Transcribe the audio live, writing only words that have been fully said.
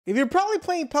If you're probably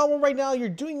playing Palworld right now, you're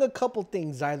doing a couple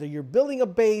things. Either you're building a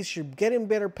base, you're getting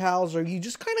better pals, or you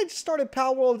just kind of started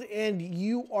Palworld and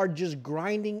you are just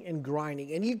grinding and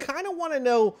grinding. And you kind of want to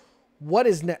know what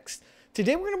is next.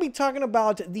 Today we're going to be talking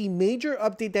about the major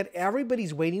update that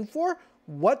everybody's waiting for,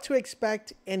 what to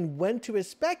expect, and when to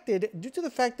expect it, due to the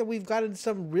fact that we've gotten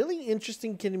some really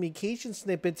interesting communication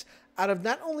snippets out of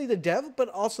not only the dev, but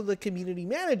also the community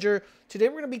manager. Today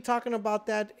we're going to be talking about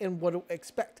that and what to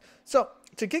expect. So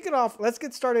to kick it off, let's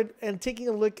get started and taking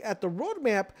a look at the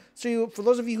roadmap. So for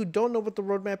those of you who don't know what the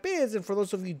roadmap is, and for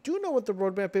those of you who do know what the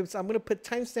roadmap is, I'm going to put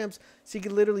timestamps so you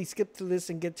can literally skip through this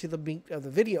and get to the meat of the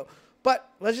video.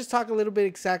 But let's just talk a little bit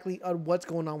exactly on what's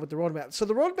going on with the roadmap. So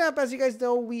the roadmap, as you guys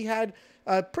know, we had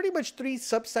pretty much 3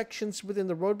 subsections within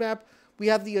the roadmap. We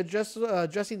have the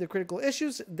addressing the critical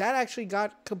issues. That actually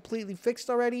got completely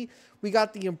fixed already. We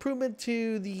got the improvement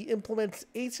to the implements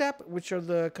ASAP, which are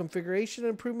the configuration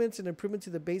improvements and improvement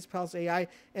to the base pals AI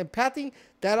and pathing.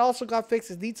 That also got fixed.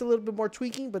 It needs a little bit more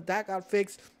tweaking, but that got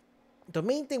fixed. The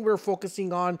main thing we're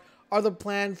focusing on are the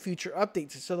planned future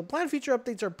updates. So the planned future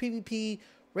updates are PvP,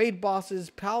 raid bosses,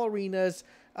 PAL arenas,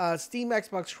 Steam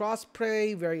Xbox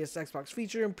crossplay, various Xbox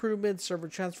feature improvements, server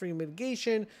transferring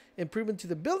mitigation, improvement to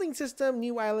the building system,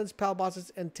 new islands, PAL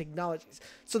bosses, and technologies.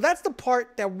 So that's the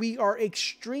part that we are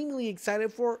extremely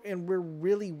excited for and we're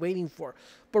really waiting for.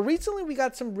 But recently we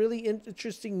got some really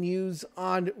interesting news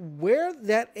on where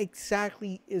that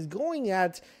exactly is going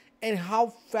at and how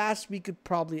fast we could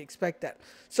probably expect that.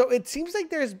 So it seems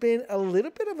like there's been a little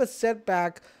bit of a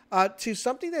setback to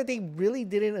something that they really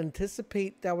didn't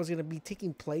anticipate that was going to be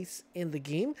taking place in the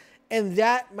game. And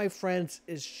that, my friends,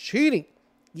 is cheating.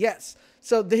 Yes.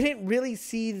 So they didn't really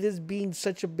see this being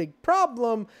such a big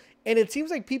problem. And it seems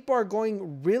like people are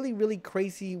going really, really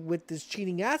crazy with this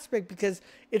cheating aspect, because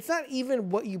it's not even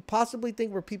what you possibly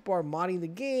think, where people are modding the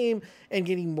game and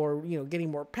getting more,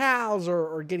 getting more pals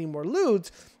or getting more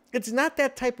loot. It's not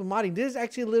that type of modding. This is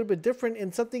actually a little bit different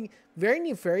and something very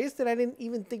nefarious that I didn't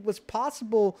even think was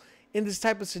possible in this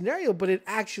type of scenario, but it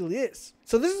actually is.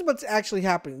 So this is what's actually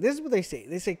happening. This is what they say.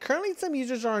 They say currently some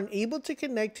users are unable to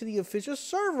connect to the official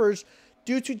servers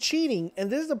due to cheating. And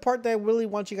this is the part that I really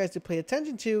want you guys to pay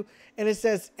attention to. And it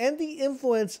says, and the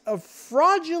influence of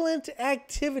fraudulent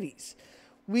activities.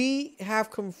 We have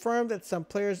confirmed that some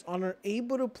players aren't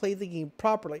able to play the game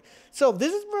properly. So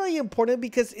this is really important,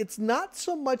 because it's not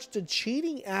so much the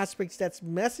cheating aspects that's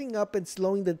messing up and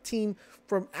slowing the team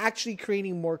from actually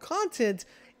creating more content.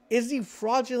 Is the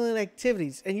fraudulent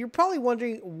activities. And you're probably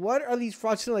wondering, what are these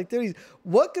fraudulent activities?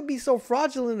 What could be so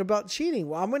fraudulent about cheating?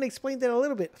 Well, I'm going to explain that a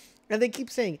little bit. And they keep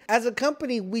saying, as a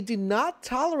company, we do not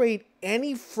tolerate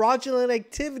any fraudulent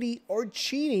activity or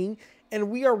cheating, and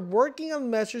we are working on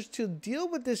measures to deal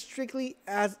with this strictly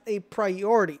as a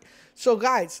priority. So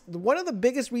guys, one of the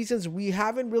biggest reasons we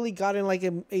haven't really gotten like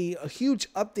a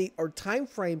huge update or time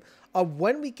frame of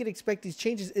when we can expect these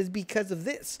changes is because of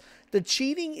this. The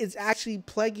cheating is actually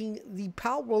plaguing the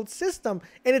Palworld system,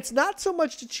 and it's not so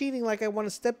much the cheating, like I want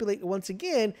to stipulate once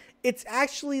again, it's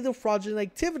actually the fraudulent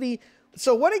activity.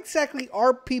 So what exactly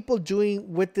are people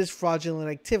doing with this fraudulent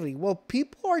activity? Well,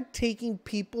 people are taking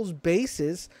people's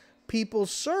bases,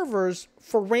 people's servers,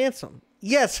 for ransom.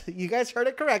 Yes, you guys heard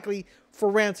it correctly, for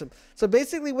ransom. So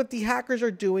basically what the hackers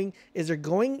are doing is they're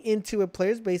going into a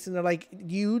player's base and they're like,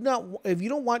 if you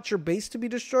don't want your base to be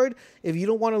destroyed, if you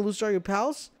don't want to lose all your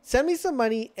pals, send me some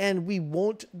money and we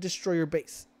won't destroy your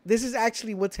base. This is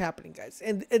actually what's happening, guys.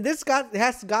 And this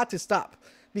has got to stop,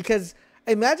 because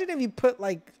imagine if you put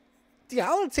like,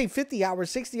 I would say 50 hours,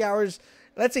 60 hours,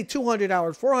 let's say 200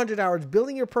 hours, 400 hours,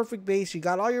 building your perfect base. You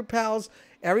got all your pals,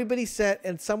 everybody's set,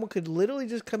 and someone could literally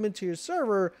just come into your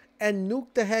server and nuke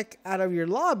the heck out of your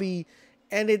lobby,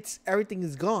 and everything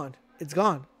is gone. It's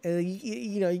gone, and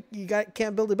you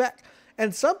can't build it back.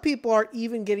 And some people are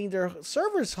even getting their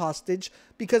servers hostage,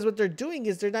 because what they're doing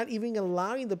is they're not even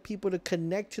allowing the people to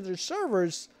connect to their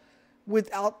servers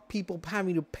without people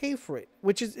having to pay for it,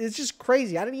 which is, it's just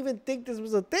crazy. I didn't even think this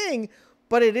was a thing,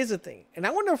 but it is a thing. And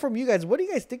I wonder from you guys, what do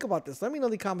you guys think about this? Let me know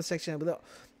in the comment section below.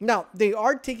 Now, they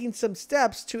are taking some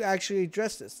steps to actually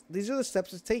address this. These are the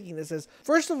steps it's taking. It says,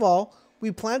 first of all,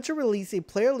 we plan to release a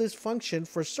player list function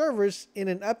for servers in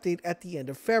an update at the end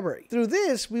of February. Through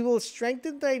this, we will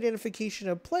strengthen the identification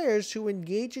of players who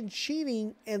engage in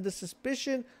cheating and the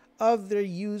suspicion of their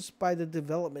use by the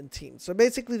development team. So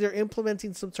basically they're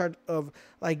implementing some sort of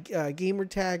like gamer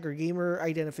tag or gamer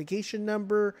identification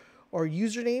number or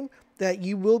username that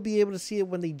you will be able to see it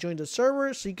when they join the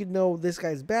server, so you could know this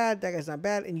guy's bad, that guy's not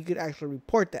bad, and you could actually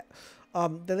report that.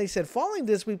 Then they said, following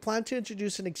this, we plan to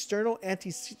introduce an external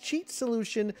anti-cheat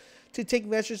solution to take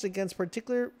measures against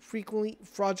particular frequently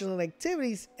fraudulent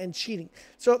activities and cheating.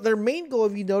 So their main goal,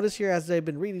 if you notice here as I've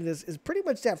been reading this, is pretty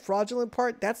much that fraudulent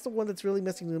part. That's the one that's really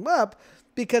messing them up,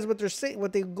 because what they're saying,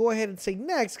 what they go ahead and say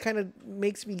next, kind of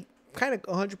makes me kind of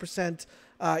 100%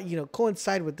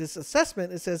 coincide with this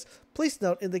assessment. It says, please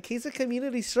note, in the case of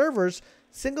community servers,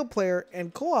 single player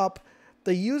and co-op,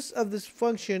 the use of this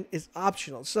function is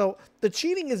optional. So the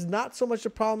cheating is not so much the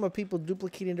problem of people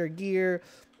duplicating their gear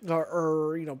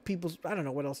or people's, I don't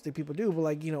know what else do people do, but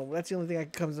that's the only thing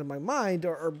that comes in my mind,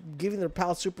 or giving their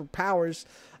pals superpowers.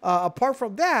 Apart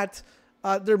from that,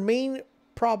 their main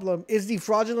problem is the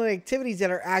fraudulent activities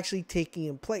that are actually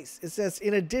taking place. It says,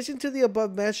 in addition to the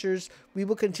above measures, we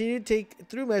will continue to take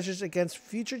through measures against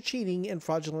future cheating and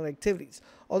fraudulent activities.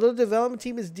 Although the development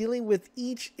team is dealing with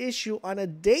each issue on a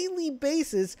daily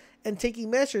basis and taking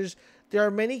measures, there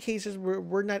are many cases where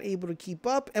we're not able to keep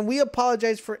up, and we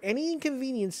apologize for any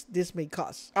inconvenience this may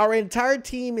cause. Our entire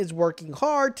team is working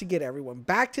hard to get everyone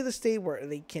back to the state where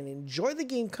they can enjoy the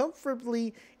game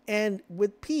comfortably and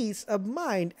with peace of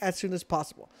mind as soon as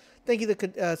possible. Thank you,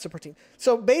 the support team.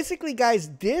 So basically, guys,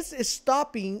 this is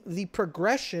stopping the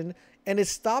progression and is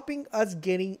stopping us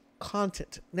getting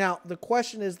content. Now, the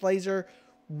question is, Laser,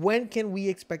 when can we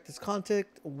expect this content?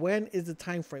 When is the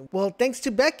time frame? Well, thanks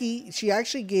to Becky, she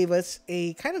actually gave us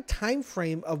a kind of time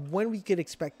frame of when we could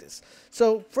expect this.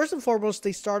 So first and foremost,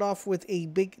 they start off with a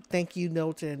big thank you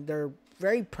note, and they're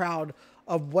very proud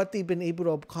of what they've been able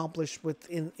to accomplish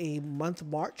within a month,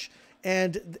 March.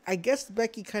 And I guess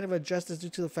Becky kind of addressed this due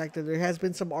to the fact that there has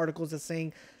been some articles that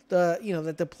saying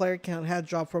that the player count has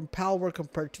dropped from Palworld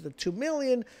compared to the 2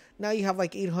 million. Now you have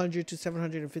like 800 to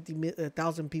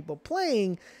 750,000 people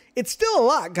playing. It's still a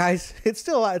lot, guys. It's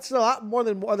still a lot. It's still a lot more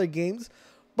than other games,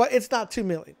 but it's not 2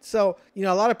 million. So, a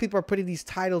lot of people are putting these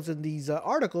titles in these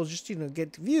articles just,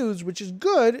 get views, which is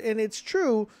good, and it's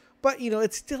true. But,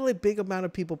 it's still a big amount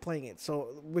of people playing it. So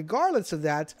regardless of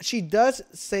that, she does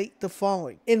say the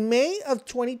following. In May of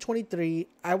 2023,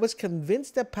 I was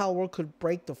convinced that Palworld could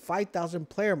break the 5,000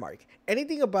 player mark.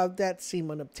 Anything above that seemed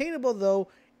unobtainable, though,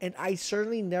 and I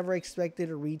certainly never expected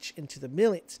to reach into the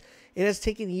millions. It has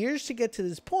taken years to get to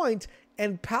this point,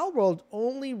 and Palworld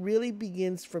only really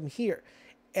begins from here.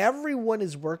 Everyone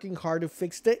is working hard to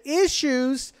fix the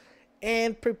issues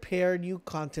and prepare new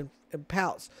content and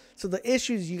pals. So the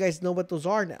issues, you guys know what those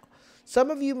are now. Some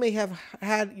of you may have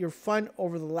had your fun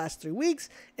over the last 3 weeks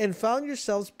and found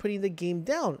yourselves putting the game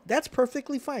down. That's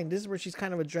perfectly fine. This is where she's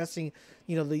kind of addressing,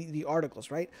 the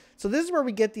articles, right? So this is where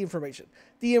we get the information.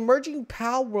 The emerging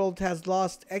Palworld has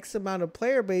lost X amount of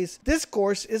player base. This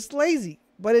course is lazy,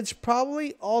 but it's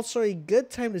probably also a good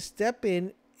time to step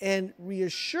in and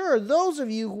reassure those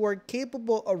of you who are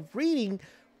capable of reading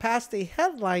past a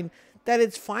headline that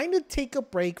it's fine to take a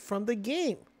break from the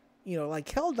game. Like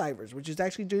Helldivers, which is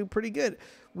actually doing pretty good.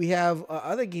 We have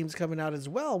other games coming out as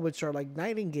well, which are like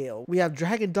Nightingale. We have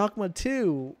Dragon Dogma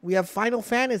 2. We have Final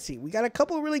Fantasy. We got a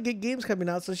couple of really good games coming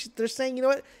out. So they're saying, you know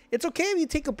what? It's okay if you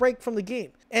take a break from the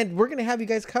game. And we're going to have you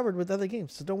guys covered with other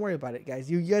games. So don't worry about it, guys.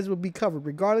 You guys will be covered.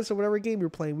 Regardless of whatever game you're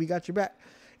playing, we got your back.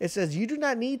 It says you do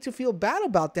not need to feel bad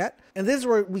about that. And this is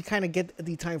where we kind of get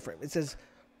the time frame. It says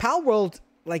Palworld,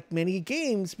 like many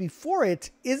games before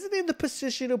it, isn't in the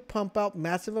position to pump out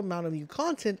massive amount of new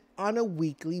content on a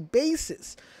weekly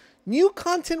basis. New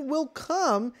content will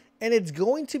come and it's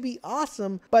going to be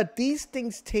awesome, but these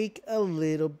things take a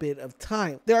little bit of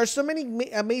time. There are so many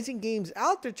amazing games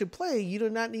out there to play, you do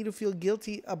not need to feel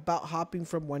guilty about hopping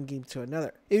from one game to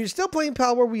another. If you're still playing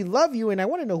Palworld, we love you, and I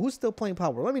want to know who's still playing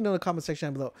Palworld. Let me know in the comment section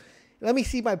down below. Let me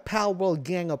see my Palworld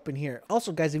gang up in here.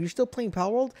 Also, guys, if you're still playing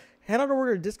Palworld, head on over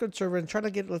to our Discord server and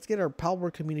let's get our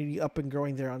Palworld community up and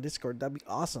growing there on Discord. That'd be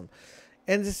awesome.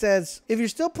 And it says, if you're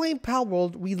still playing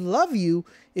Palworld, we love you.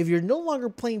 If you're no longer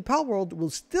playing Palworld,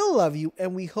 we'll still love you,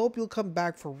 and we hope you'll come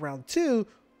back for round 2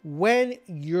 when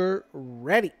you're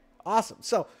ready. Awesome.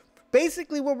 So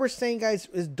basically what we're saying, guys,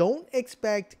 is don't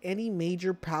expect any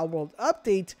major Palworld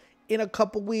update in a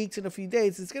couple weeks, in a few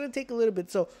days. It's going to take a little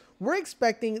bit. So we're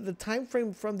expecting the time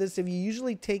frame from this, if you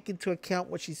usually take into account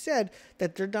what she said,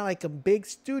 that they're not like a big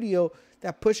studio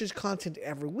that pushes content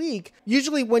every week.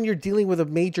 Usually when you're dealing with a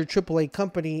major AAA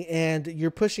company and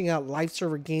you're pushing out live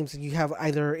server games and you have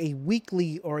either a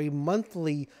weekly or a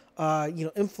monthly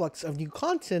influx of new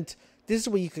content, this is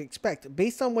what you could expect.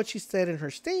 Based on what she said in her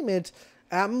statement,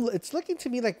 it's looking to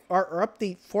me like our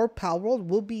update for Palworld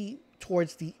will be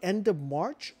towards the end of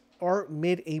March or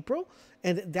mid-April.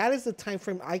 And that is the time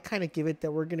frame I kind of give it,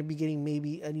 that we're going to be getting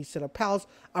maybe a new set of pals.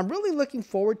 I'm really looking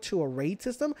forward to a raid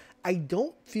system. I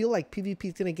don't feel like PvP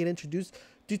is going to get introduced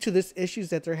due to this issues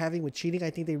that they're having with cheating. I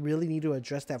think they really need to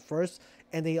address that first,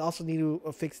 and they also need to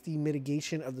fix the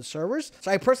mitigation of the servers.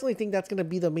 So I personally think that's going to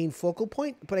be the main focal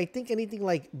point, but I think anything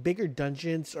like bigger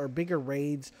dungeons or bigger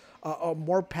raids or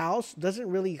more pals doesn't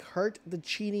really hurt the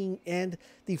cheating and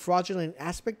the fraudulent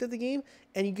aspect of the game,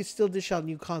 and you can still dish out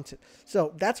new content.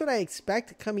 So that's what I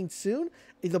expect coming soon.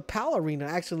 The PAL arena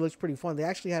actually looks pretty fun. They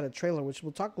actually had a trailer, which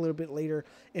we'll talk a little bit later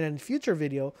in a future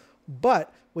video.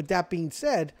 But with that being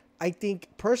said, I think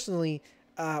personally,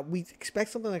 we expect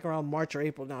something like around March or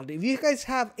April. Now, if you guys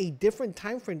have a different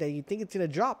time frame that you think it's going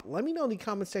to drop, let me know in the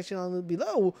comment section down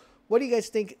below. What do you guys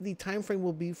think the time frame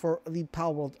will be for the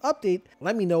Palworld update?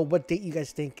 Let me know what date you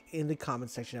guys think in the comment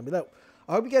section down below.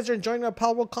 I hope you guys are enjoying our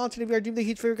Palworld content. If you are doing the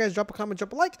huge favor, guys, drop a comment,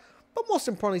 drop a like. But most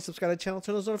importantly, subscribe to the channel,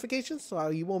 turn those notifications so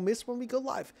you won't miss when we go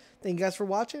live. Thank you guys for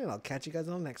watching, and I'll catch you guys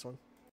on the next one.